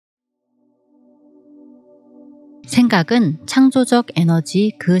생각은 창조적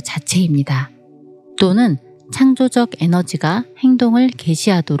에너지 그 자체입니다. 또는 창조적 에너지가 행동을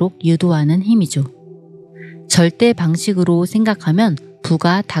개시하도록 유도하는 힘이죠. 절대 방식으로 생각하면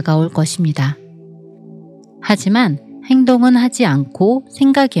부가 다가올 것입니다. 하지만 행동은 하지 않고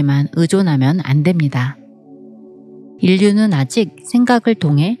생각에만 의존하면 안 됩니다. 인류는 아직 생각을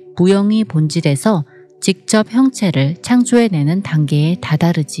통해 무형의 본질에서 직접 형체를 창조해내는 단계에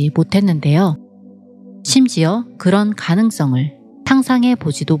다다르지 못했는데요. 심지어 그런 가능성을 상상해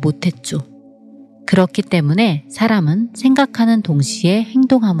보지도 못했죠. 그렇기 때문에 사람은 생각하는 동시에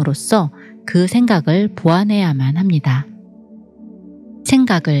행동함으로써 그 생각을 보완해야만 합니다.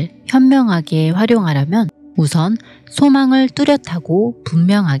 생각을 현명하게 활용하려면 우선 소망을 뚜렷하고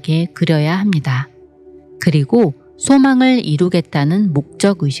분명하게 그려야 합니다. 그리고 소망을 이루겠다는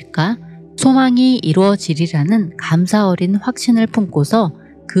목적의식과 소망이 이루어지리라는 감사 어린 확신을 품고서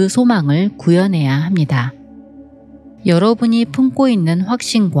그 소망을 구현해야 합니다. 여러분이 품고 있는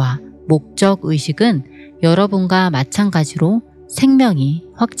확신과 목적의식은 여러분과 마찬가지로 생명이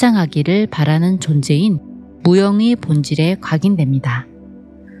확장하기를 바라는 존재인 무형의 본질에 각인됩니다.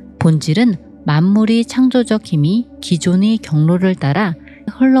 본질은 만물의 창조적 힘이 기존의 경로를 따라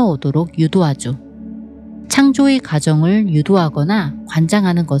흘러오도록 유도하죠. 창조의 과정을 유도하거나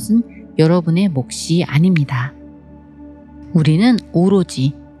관장하는 것은 여러분의 몫이 아닙니다. 우리는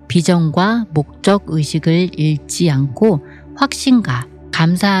오로지 비전과 목적의식을 잃지 않고 확신과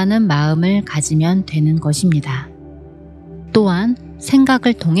감사하는 마음을 가지면 되는 것입니다. 또한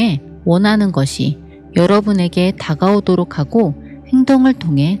생각을 통해 원하는 것이 여러분에게 다가오도록 하고 행동을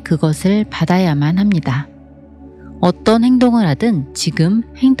통해 그것을 받아야만 합니다. 어떤 행동을 하든 지금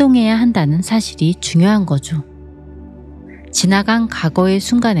행동해야 한다는 사실이 중요한 거죠. 지나간 과거의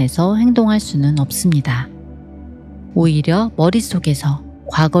순간에서 행동할 수는 없습니다. 오히려 머릿속에서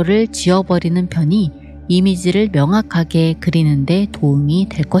과거를 지워버리는 편이 이미지를 명확하게 그리는 데 도움이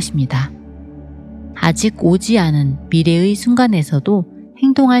될 것입니다. 아직 오지 않은 미래의 순간에서도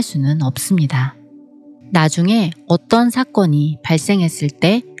행동할 수는 없습니다. 나중에 어떤 사건이 발생했을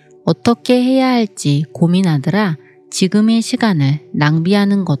때 어떻게 해야 할지 고민하느라 지금의 시간을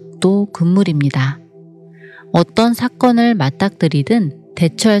낭비하는 것도 금물입니다. 어떤 사건을 맞닥뜨리든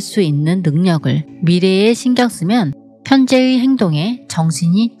대처할 수 있는 능력을 미래에 신경 쓰면 현재의 행동에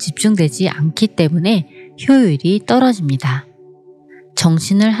정신이 집중되지 않기 때문에 효율이 떨어집니다.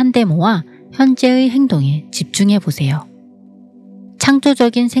 정신을 한데 모아 현재의 행동에 집중해 보세요.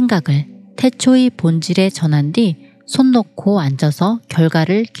 창조적인 생각을 태초의 본질에 전한 뒤 손 놓고 앉아서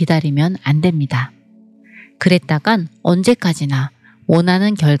결과를 기다리면 안 됩니다. 그랬다간 언제까지나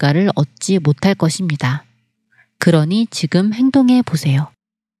원하는 결과를 얻지 못할 것입니다. 그러니 지금 행동해 보세요.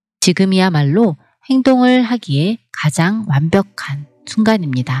 지금이야말로 행동을 하기에 가장 완벽한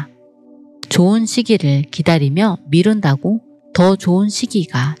순간입니다. 좋은 시기를 기다리며 미룬다고 더 좋은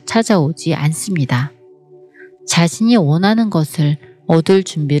시기가 찾아오지 않습니다. 자신이 원하는 것을 얻을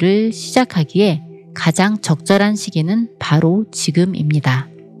준비를 시작하기에 가장 적절한 시기는 바로 지금입니다.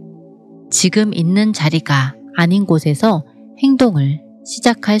 지금 있는 자리가 아닌 곳에서 행동을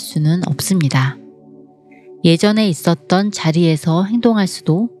시작할 수는 없습니다. 예전에 있었던 자리에서 행동할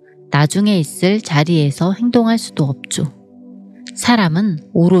수도 나중에 있을 자리에서 행동할 수도 없죠.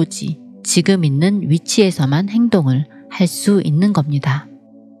 사람은 오로지 지금 있는 위치에서만 행동을 할 수 있는 겁니다.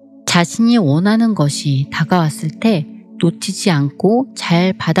 자신이 원하는 것이 다가왔을 때 놓치지 않고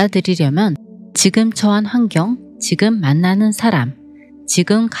잘 받아들이려면 지금 처한 환경, 지금 만나는 사람,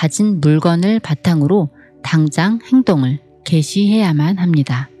 지금 가진 물건을 바탕으로 당장 행동을 개시해야만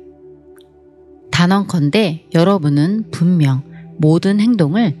합니다. 단언컨대 여러분은 분명 모든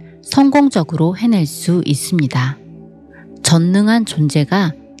행동을 성공적으로 해낼 수 있습니다. 전능한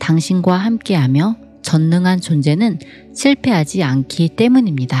존재가 당신과 함께하며 전능한 존재는 실패하지 않기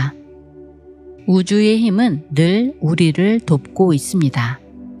때문입니다. 우주의 힘은 늘 우리를 돕고 있습니다.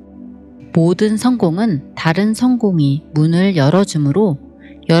 모든 성공은 다른 성공이 문을 열어주므로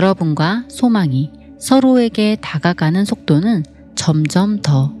여러분과 소망이 서로에게 다가가는 속도는 점점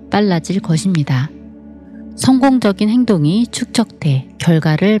더 빨라질 것입니다. 성공적인 행동이 축적돼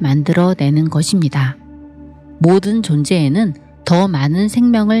결과를 만들어내는 것입니다. 모든 존재에는 더 많은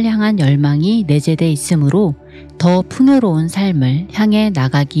생명을 향한 열망이 내재되어 있으므로 더 풍요로운 삶을 향해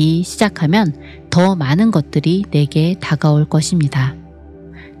나가기 시작하면 더 많은 것들이 내게 다가올 것입니다.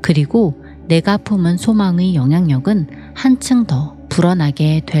 그리고 내가 품은 소망의 영향력은 한층 더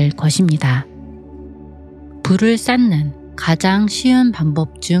불어나게 될 것입니다. 불을 쌓는 가장 쉬운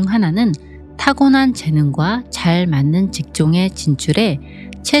방법 중 하나는 타고난 재능과 잘 맞는 직종에 진출해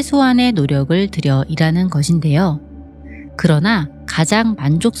최소한의 노력을 들여 일하는 것인데요. 그러나 가장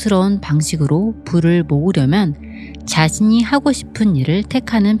만족스러운 방식으로 불을 모으려면 자신이 하고 싶은 일을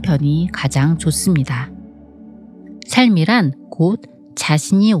택하는 편이 가장 좋습니다. 삶이란 곧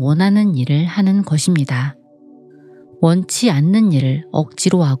자신이 원하는 일을 하는 것입니다. 원치 않는 일을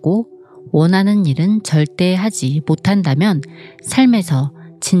억지로 하고 원하는 일은 절대 하지 못한다면 삶에서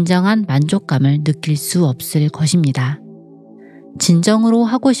진정한 만족감을 느낄 수 없을 것입니다. 진정으로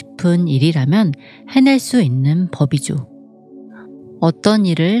하고 싶은 일이라면 해낼 수 있는 법이죠. 어떤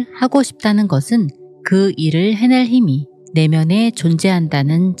일을 하고 싶다는 것은 그 일을 해낼 힘이 내면에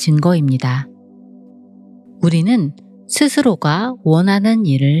존재한다는 증거입니다. 우리는 스스로가 원하는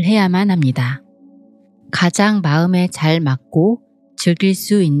일을 해야만 합니다. 가장 마음에 잘 맞고 즐길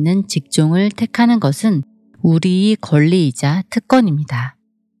수 있는 직종을 택하는 것은 우리의 권리이자 특권입니다.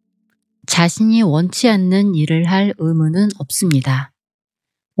 자신이 원치 않는 일을 할 의무는 없습니다.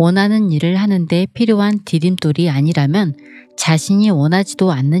 원하는 일을 하는데 필요한 디딤돌이 아니라면 자신이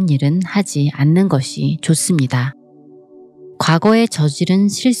원하지도 않는 일은 하지 않는 것이 좋습니다. 과거에 저지른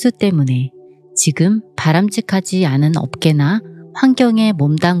실수 때문에 지금 바람직하지 않은 업계나 환경에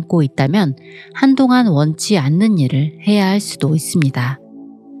몸담고 있다면 한동안 원치 않는 일을 해야 할 수도 있습니다.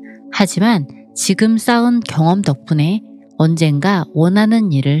 하지만 지금 쌓은 경험 덕분에 언젠가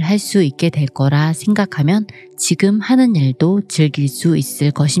원하는 일을 할 수 있게 될 거라 생각하면 지금 하는 일도 즐길 수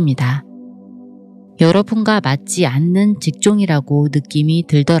있을 것입니다. 여러분과 맞지 않는 직종이라고 느낌이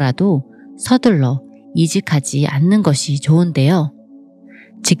들더라도 서둘러 이직하지 않는 것이 좋은데요.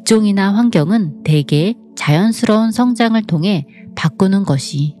 직종이나 환경은 대개 자연스러운 성장을 통해 바꾸는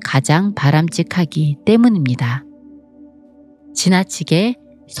것이 가장 바람직하기 때문입니다. 지나치게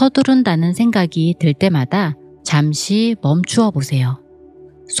서두른다는 생각이 들 때마다 잠시 멈추어 보세요.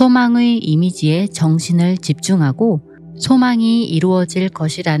 소망의 이미지에 정신을 집중하고 소망이 이루어질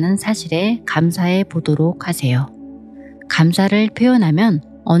것이라는 사실에 감사해 보도록 하세요. 감사를 표현하면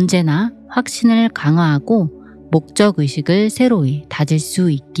언제나 확신을 강화하고 목적의식을 새로이 다질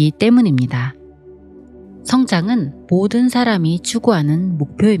수 있기 때문입니다. 성장은 모든 사람이 추구하는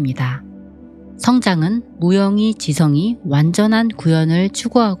목표입니다. 성장은 무영이 지성이 완전한 구현을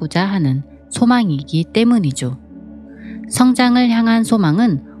추구하고자 하는 소망이기 때문이죠. 성장을 향한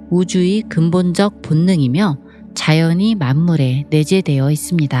소망은 우주의 근본적 본능이며 자연이 만물에 내재되어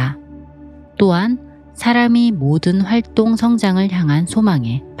있습니다. 또한 사람이 모든 활동 성장을 향한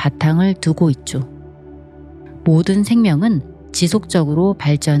소망에 바탕을 두고 있죠. 모든 생명은 지속적으로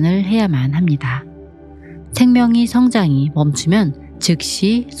발전을 해야만 합니다. 생명이 성장이 멈추면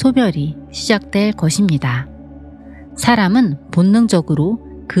즉시 소멸이 시작될 것입니다. 사람은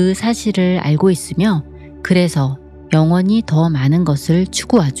본능적으로 그 사실을 알고 있으며 그래서 영원히 더 많은 것을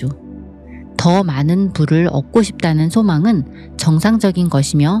추구하죠. 더 많은 부를 얻고 싶다는 소망은 정상적인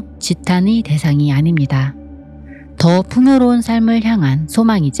것이며 지탄의 대상이 아닙니다. 더 풍요로운 삶을 향한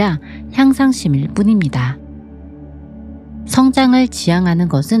소망이자 향상심일 뿐입니다. 성장을 지향하는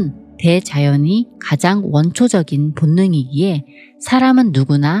것은 대자연이 가장 원초적인 본능이기에 사람은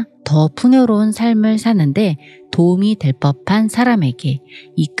누구나 더 풍요로운 삶을 사는데 도움이 될 법한 사람에게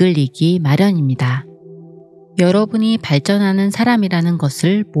이끌리기 마련입니다. 여러분이 발전하는 사람이라는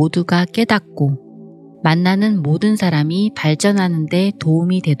것을 모두가 깨닫고 만나는 모든 사람이 발전하는 데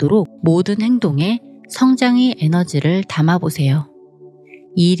도움이 되도록 모든 행동에 성장의 에너지를 담아보세요.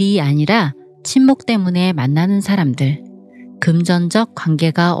 일이 아니라 친목 때문에 만나는 사람들, 금전적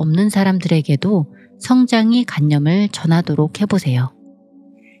관계가 없는 사람들에게도 성장의 관념을 전하도록 해보세요.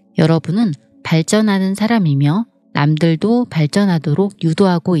 여러분은 발전하는 사람이며 남들도 발전하도록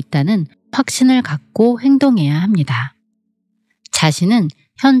유도하고 있다는 확신을 갖고 행동해야 합니다. 자신은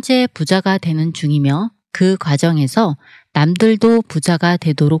현재 부자가 되는 중이며 그 과정에서 남들도 부자가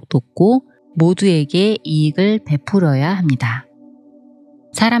되도록 돕고 모두에게 이익을 베풀어야 합니다.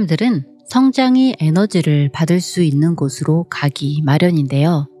 사람들은 성장의 에너지를 받을 수 있는 곳으로 가기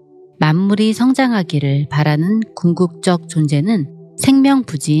마련인데요. 만물이 성장하기를 바라는 궁극적 존재는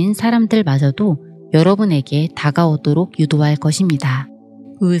생명부지인 사람들마저도 여러분에게 다가오도록 유도할 것입니다.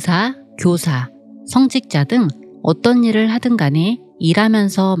 의사, 교사, 성직자 등 어떤 일을 하든 간에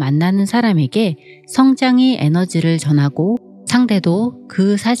일하면서 만나는 사람에게 성장의 에너지를 전하고 상대도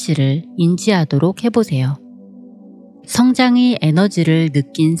그 사실을 인지하도록 해보세요. 성장의 에너지를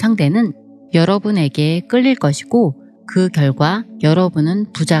느낀 상대는 여러분에게 끌릴 것이고 그 결과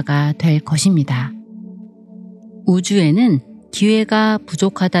여러분은 부자가 될 것입니다. 우주에는 기회가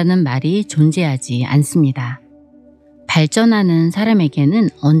부족하다는 말이 존재하지 않습니다. 발전하는 사람에게는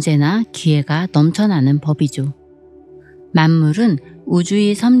언제나 기회가 넘쳐나는 법이죠. 만물은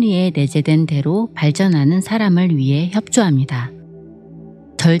우주의 섭리에 내재된 대로 발전하는 사람을 위해 협조합니다.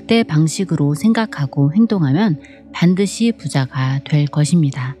 절대 방식으로 생각하고 행동하면 반드시 부자가 될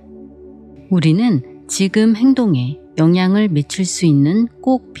것입니다. 우리는 지금 행동에 영향을 미칠 수 있는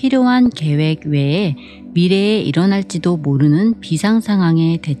꼭 필요한 계획 외에 미래에 일어날지도 모르는 비상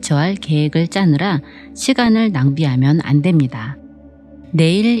상황에 대처할 계획을 짜느라 시간을 낭비하면 안 됩니다.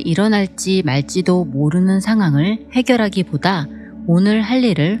 내일 일어날지 말지도 모르는 상황을 해결하기보다 오늘 할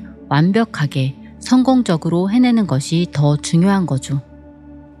일을 완벽하게 성공적으로 해내는 것이 더 중요한 거죠.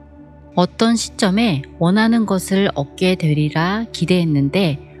 어떤 시점에 원하는 것을 얻게 되리라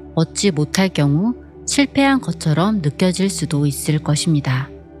기대했는데 얻지 못할 경우 실패한 것처럼 느껴질 수도 있을 것입니다.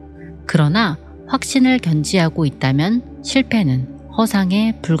 그러나 확신을 견지하고 있다면 실패는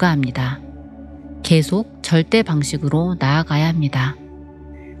허상에 불과합니다. 계속 절대 방식으로 나아가야 합니다.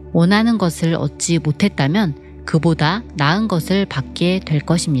 원하는 것을 얻지 못했다면 그보다 나은 것을 받게 될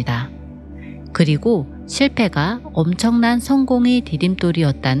것입니다. 그리고 실패가 엄청난 성공의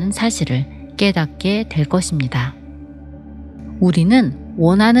디딤돌이었다는 사실을 깨닫게 될 것입니다. 우리는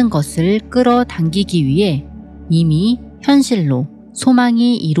원하는 것을 끌어당기기 위해 이미 현실로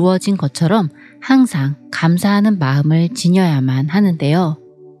소망이 이루어진 것처럼 항상 감사하는 마음을 지녀야만 하는데요.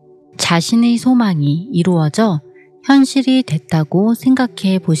 자신의 소망이 이루어져 현실이 됐다고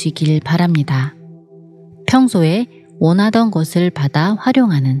생각해 보시길 바랍니다. 평소에 원하던 것을 받아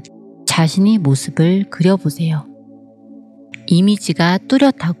활용하는 자신의 모습을 그려보세요. 이미지가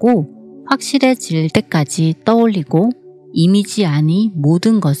뚜렷하고 확실해질 때까지 떠올리고 이미지 안의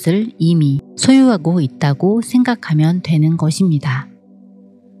모든 것을 이미 소유하고 있다고 생각하면 되는 것입니다.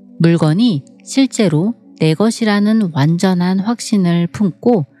 물건이 실제로 내 것이라는 완전한 확신을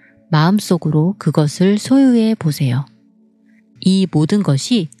품고 마음속으로 그것을 소유해 보세요. 이 모든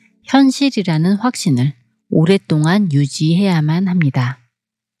것이 현실이라는 확신을 오랫동안 유지해야만 합니다.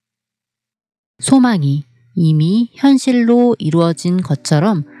 소망이 이미 현실로 이루어진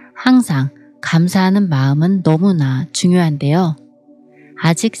것처럼 항상 감사하는 마음은 너무나 중요한데요.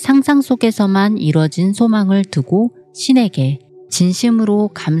 아직 상상 속에서만 이뤄진 소망을 두고 신에게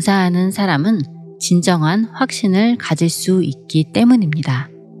진심으로 감사하는 사람은 진정한 확신을 가질 수 있기 때문입니다.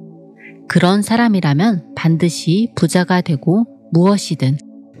 그런 사람이라면 반드시 부자가 되고 무엇이든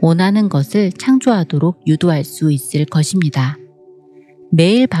원하는 것을 창조하도록 유도할 수 있을 것입니다.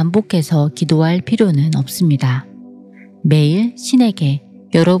 매일 반복해서 기도할 필요는 없습니다. 매일 신에게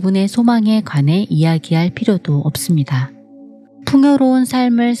여러분의 소망에 관해 이야기할 필요도 없습니다. 풍요로운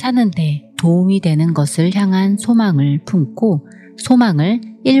삶을 사는데 도움이 되는 것을 향한 소망을 품고 소망을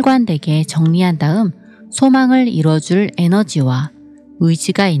일관되게 정리한 다음 소망을 이뤄줄 에너지와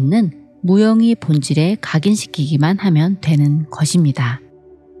의지가 있는 무형의 본질에 각인시키기만 하면 되는 것입니다.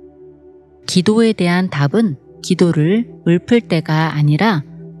 기도에 대한 답은 기도를 읊을 때가 아니라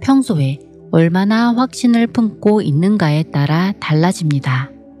평소에 얼마나 확신을 품고 있는가에 따라 달라집니다.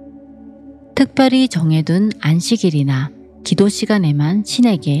 특별히 정해둔 안식일이나 기도 시간에만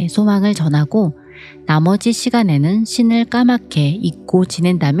신에게 소망을 전하고 나머지 시간에는 신을 까맣게 잊고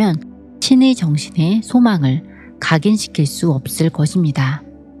지낸다면 신의 정신에 소망을 각인시킬 수 없을 것입니다.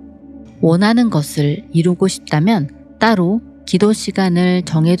 원하는 것을 이루고 싶다면 따로 기도 시간을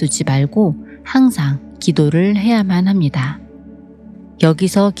정해두지 말고 항상 기도를 해야만 합니다.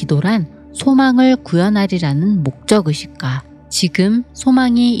 여기서 기도란 소망을 구현하리라는 목적의식과 지금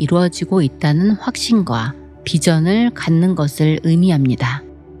소망이 이루어지고 있다는 확신과 비전을 갖는 것을 의미합니다.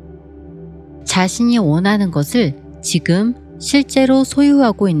 자신이 원하는 것을 지금 실제로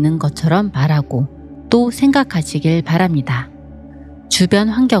소유하고 있는 것처럼 말하고 또 생각하시길 바랍니다. 주변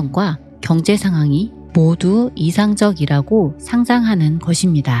환경과 경제 상황이 모두 이상적이라고 상상하는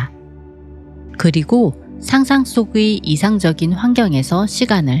것입니다. 그리고 상상 속의 이상적인 환경에서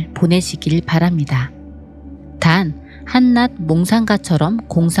시간을 보내시길 바랍니다. 단 한낱 몽상가처럼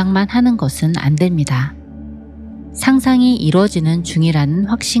공상만 하는 것은 안 됩니다. 상상이 이루어지는 중이라는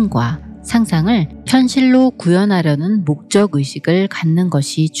확신과 상상을 현실로 구현하려는 목적의식을 갖는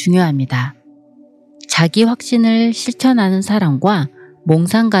것이 중요합니다. 자기 확신을 실천하는 사람과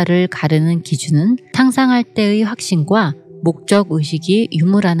몽상가를 가르는 기준은 상상할 때의 확신과 목적의식이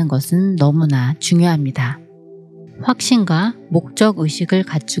유무라는 것은 너무나 중요합니다. 확신과 목적의식을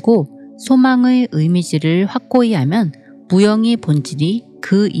갖추고 소망의 이미지를 확고히 하면 무형의 본질이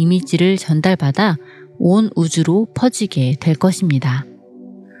그 이미지를 전달받아 온 우주로 퍼지게 될 것입니다.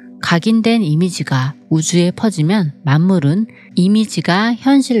 각인된 이미지가 우주에 퍼지면 만물은 이미지가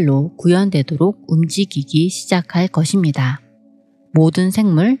현실로 구현되도록 움직이기 시작할 것입니다. 모든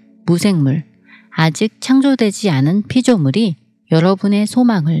생물, 무생물, 아직 창조되지 않은 피조물이 여러분의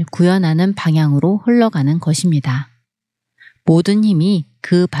소망을 구현하는 방향으로 흘러가는 것입니다. 모든 힘이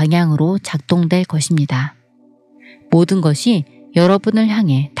그 방향으로 작동될 것입니다. 모든 것이 여러분을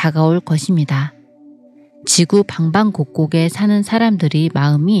향해 다가올 것입니다. 지구 방방곡곡에 사는 사람들이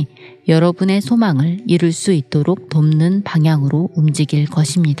마음이 여러분의 소망을 이룰 수 있도록 돕는 방향으로 움직일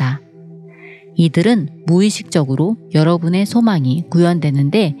것입니다. 이들은 무의식적으로 여러분의 소망이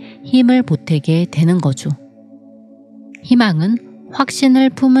구현되는데 힘을 보태게 되는 거죠. 희망은 확신을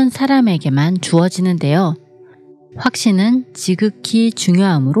품은 사람에게만 주어지는데요. 확신은 지극히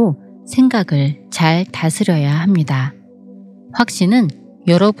중요하므로 생각을 잘 다스려야 합니다. 확신은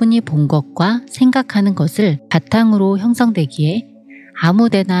여러분이 본 것과 생각하는 것을 바탕으로 형성되기에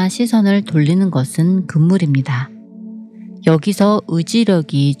아무데나 시선을 돌리는 것은 금물입니다. 여기서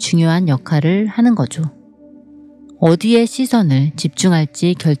의지력이 중요한 역할을 하는 거죠. 어디에 시선을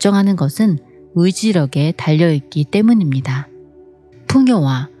집중할지 결정하는 것은 의지력에 달려있기 때문입니다.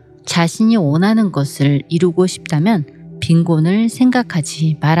 풍요와 자신이 원하는 것을 이루고 싶다면 빈곤을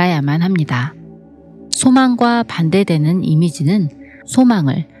생각하지 말아야만 합니다. 소망과 반대되는 이미지는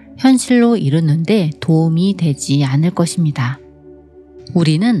소망을 현실로 이루는데 도움이 되지 않을 것입니다.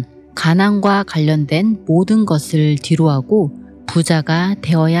 우리는 가난과 관련된 모든 것을 뒤로하고 부자가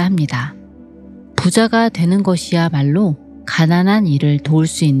되어야 합니다. 부자가 되는 것이야말로 가난한 이를 도울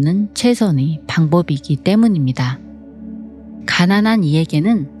수 있는 최선의 방법이기 때문입니다. 가난한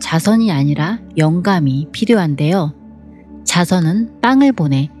이에게는 자선이 아니라 영감이 필요한데요. 자선은 빵을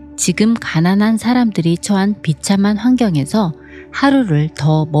보내 지금 가난한 사람들이 처한 비참한 환경에서 하루를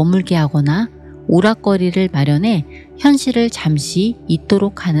더 머물게 하거나 오락거리를 마련해 현실을 잠시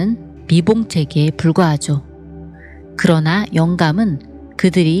잊도록 하는 미봉책에 불과하죠. 그러나 영감은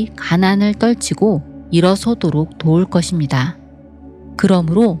그들이 가난을 떨치고 일어서도록 도울 것입니다.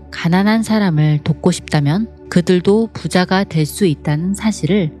 그러므로 가난한 사람을 돕고 싶다면 그들도 부자가 될 수 있다는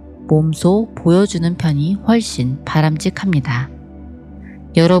사실을 몸소 보여주는 편이 훨씬 바람직합니다.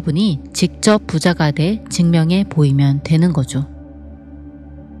 여러분이 직접 부자가 돼 증명해 보이면 되는 거죠.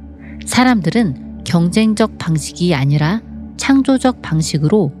 사람들은 경쟁적 방식이 아니라 창조적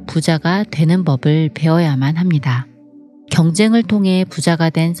방식으로 부자가 되는 법을 배워야만 합니다. 경쟁을 통해 부자가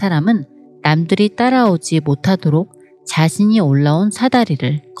된 사람은 남들이 따라오지 못하도록 자신이 올라온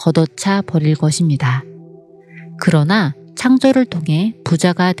사다리를 걷어차 버릴 것입니다. 그러나 창조를 통해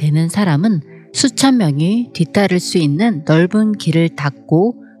부자가 되는 사람은 수천 명이 뒤따를 수 있는 넓은 길을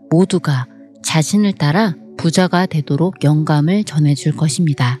닫고 모두가 자신을 따라 부자가 되도록 영감을 전해줄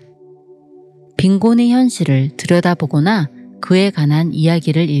것입니다. 빈곤의 현실을 들여다보거나 그에 관한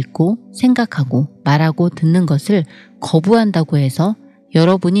이야기를 읽고 생각하고 말하고 듣는 것을 거부한다고 해서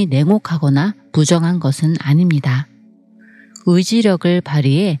여러분이 냉혹하거나 부정한 것은 아닙니다. 의지력을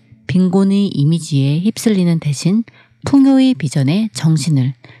발휘해 빈곤의 이미지에 휩쓸리는 대신 풍요의 비전에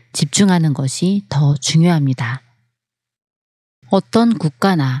정신을 집중하는 것이 더 중요합니다. 어떤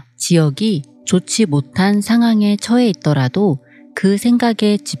국가나 지역이 좋지 못한 상황에 처해 있더라도 그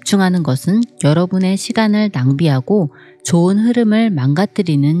생각에 집중하는 것은 여러분의 시간을 낭비하고 좋은 흐름을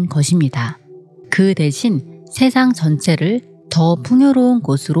망가뜨리는 것입니다. 그 대신 세상 전체를 더 풍요로운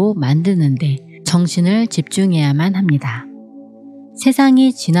곳으로 만드는데 정신을 집중해야만 합니다.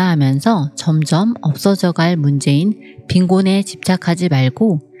 세상이 진화하면서 점점 없어져갈 문제인 빈곤에 집착하지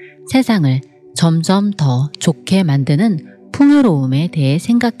말고 세상을 점점 더 좋게 만드는 풍요로움에 대해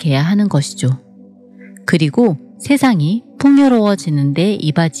생각해야 하는 것이죠. 그리고 세상이 풍요로워지는 데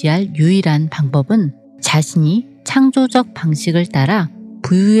이바지할 유일한 방법은 자신이 창조적 방식을 따라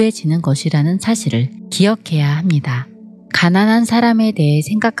부유해지는 것이라는 사실을 기억해야 합니다. 가난한 사람에 대해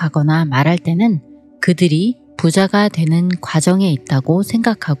생각하거나 말할 때는 그들이 부자가 되는 과정에 있다고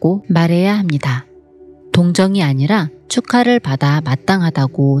생각하고 말해야 합니다. 동정이 아니라 축하를 받아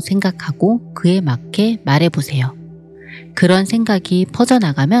마땅하다고 생각하고 그에 맞게 말해보세요. 그런 생각이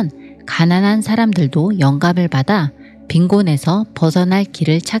퍼져나가면 가난한 사람들도 영감을 받아 빈곤에서 벗어날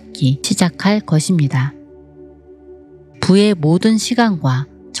길을 찾기 시작할 것입니다. 부의 모든 시간과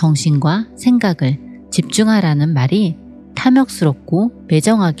정신과 생각을 집중하라는 말이 탐욕스럽고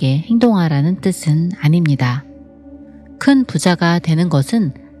매정하게 행동하라는 뜻은 아닙니다. 큰 부자가 되는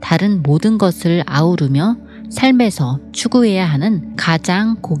것은 다른 모든 것을 아우르며 삶에서 추구해야 하는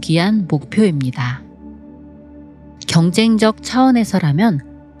가장 고귀한 목표입니다. 경쟁적 차원에서라면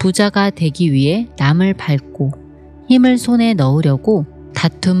부자가 되기 위해 남을 밟고 힘을 손에 넣으려고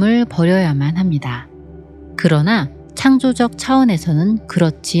다툼을 벌여야만 합니다. 그러나 창조적 차원에서는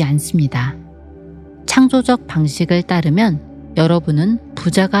그렇지 않습니다. 창조적 방식을 따르면 여러분은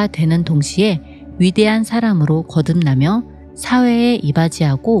부자가 되는 동시에 위대한 사람으로 거듭나며 사회에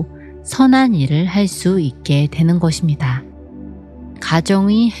이바지하고 선한 일을 할 수 있게 되는 것입니다.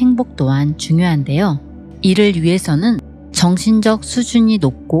 가정의 행복 또한 중요한데요. 이를 위해서는 정신적 수준이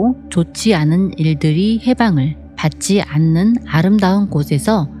높고 좋지 않은 일들이 해방을 받지 않는 아름다운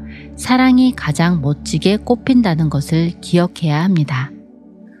곳에서 사랑이 가장 멋지게 꽃핀다는 것을 기억해야 합니다.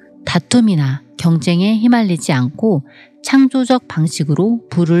 다툼이나 경쟁에 휘말리지 않고 창조적 방식으로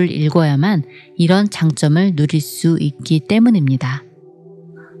불을 일궈야만 이런 장점을 누릴 수 있기 때문입니다.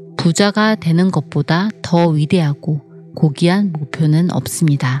 부자가 되는 것보다 더 위대하고 고귀한 목표는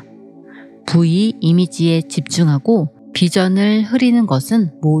없습니다. 부의 이미지에 집중하고 비전을 흐리는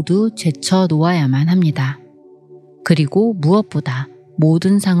것은 모두 제쳐 놓아야만 합니다. 그리고 무엇보다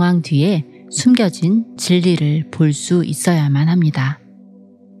모든 상황 뒤에 숨겨진 진리를 볼 수 있어야만 합니다.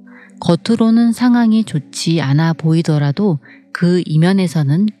 겉으로는 상황이 좋지 않아 보이더라도 그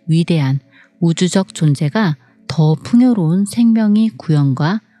이면에서는 위대한 우주적 존재가 더 풍요로운 생명의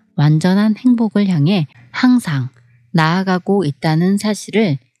구현과 완전한 행복을 향해 항상 나아가고 있다는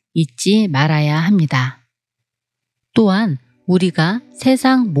사실을 잊지 말아야 합니다. 또한 우리가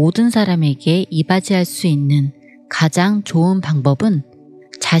세상 모든 사람에게 이바지할 수 있는 가장 좋은 방법은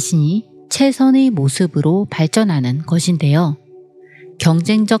자신이 최선의 모습으로 발전하는 것인데요.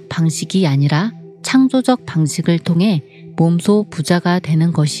 경쟁적 방식이 아니라 창조적 방식을 통해 몸소 부자가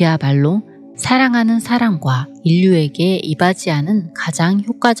되는 것이야말로 사랑하는 사람과 인류에게 이바지하는 가장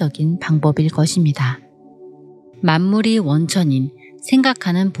효과적인 방법일 것입니다. 만물이 원천인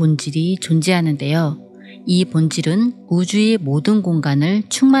생각하는 본질이 존재하는데요. 이 본질은 우주의 모든 공간을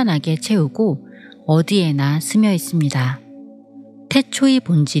충만하게 채우고 어디에나 스며 있습니다. 태초의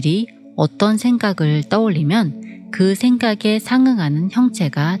본질이 어떤 생각을 떠올리면 그 생각에 상응하는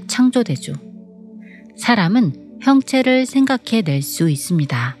형체가 창조되죠. 사람은 형체를 생각해낼 수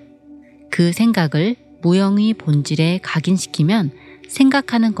있습니다. 그 생각을 무형의 본질에 각인시키면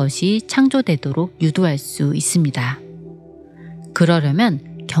생각하는 것이 창조되도록 유도할 수 있습니다.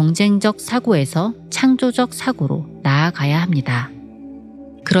 그러려면 경쟁적 사고에서 창조적 사고로 나아가야 합니다.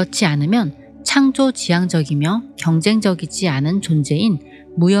 그렇지 않으면 창조지향적이며 경쟁적이지 않은 존재인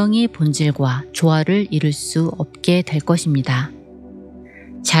무형의 본질과 조화를 이룰 수 없게 될 것입니다.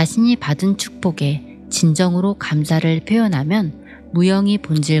 자신이 받은 축복에 진정으로 감사를 표현하면 무형의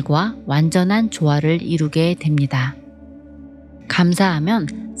본질과 완전한 조화를 이루게 됩니다.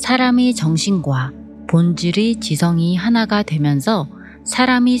 감사하면 사람의 정신과 본질의 지성이 하나가 되면서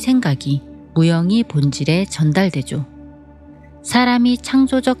사람의 생각이 무형의 본질에 전달되죠. 사람이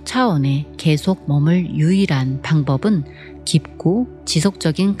창조적 차원에 계속 머물 유일한 방법은 깊고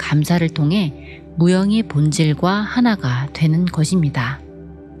지속적인 감사를 통해 무형의 본질과 하나가 되는 것입니다.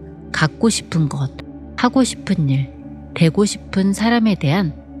 갖고 싶은 것, 하고 싶은 일, 되고 싶은 사람에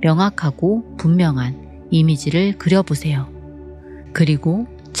대한 명확하고 분명한 이미지를 그려보세요. 그리고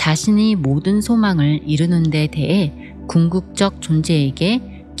자신의 모든 소망을 이루는 데 대해 궁극적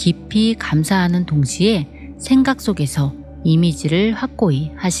존재에게 깊이 감사하는 동시에 생각 속에서 이미지를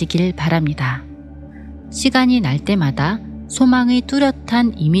확고히 하시길 바랍니다. 시간이 날 때마다 소망의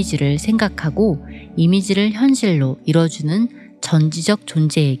뚜렷한 이미지를 생각하고 이미지를 현실로 이뤄주는 전지적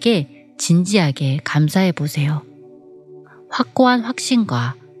존재에게 진지하게 감사해 보세요. 확고한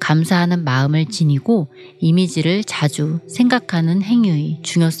확신과 감사하는 마음을 지니고 이미지를 자주 생각하는 행위의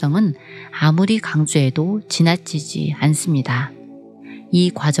중요성은 아무리 강조해도 지나치지 않습니다. 이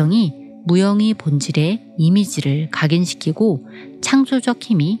과정이 무형의 본질에 이미지를 각인시키고 창조적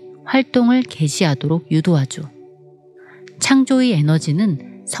힘이 활동을 개시하도록 유도하죠. 창조의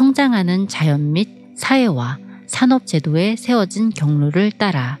에너지는 성장하는 자연 및 사회와 산업제도에 세워진 경로를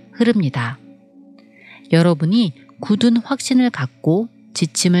따라 흐릅니다. 여러분이 굳은 확신을 갖고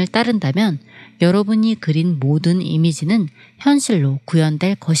지침을 따른다면 여러분이 그린 모든 이미지는 현실로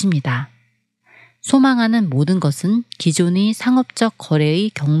구현될 것입니다. 소망하는 모든 것은 기존의 상업적 거래의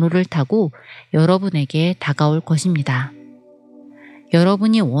경로를 타고 여러분에게 다가올 것입니다.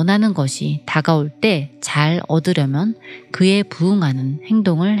 여러분이 원하는 것이 다가올 때 잘 얻으려면 그에 부응하는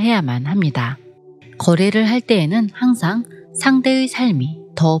행동을 해야만 합니다. 거래를 할 때에는 항상 상대의 삶이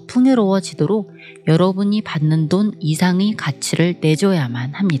더 풍요로워지도록 여러분이 받는 돈 이상의 가치를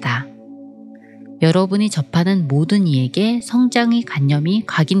내줘야만 합니다. 여러분이 접하는 모든 이에게 성장의 관념이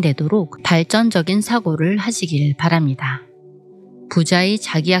각인되도록 발전적인 사고를 하시길 바랍니다. 부자의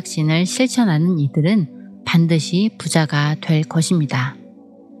자기확신을 실천하는 이들은 반드시 부자가 될 것입니다.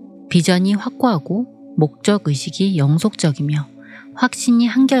 비전이 확고하고 목적의식이 영속적이며 확신이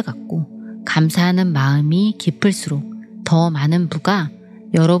한결같고 감사하는 마음이 깊을수록 더 많은 부가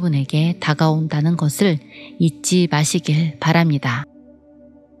여러분에게 다가온다는 것을 잊지 마시길 바랍니다.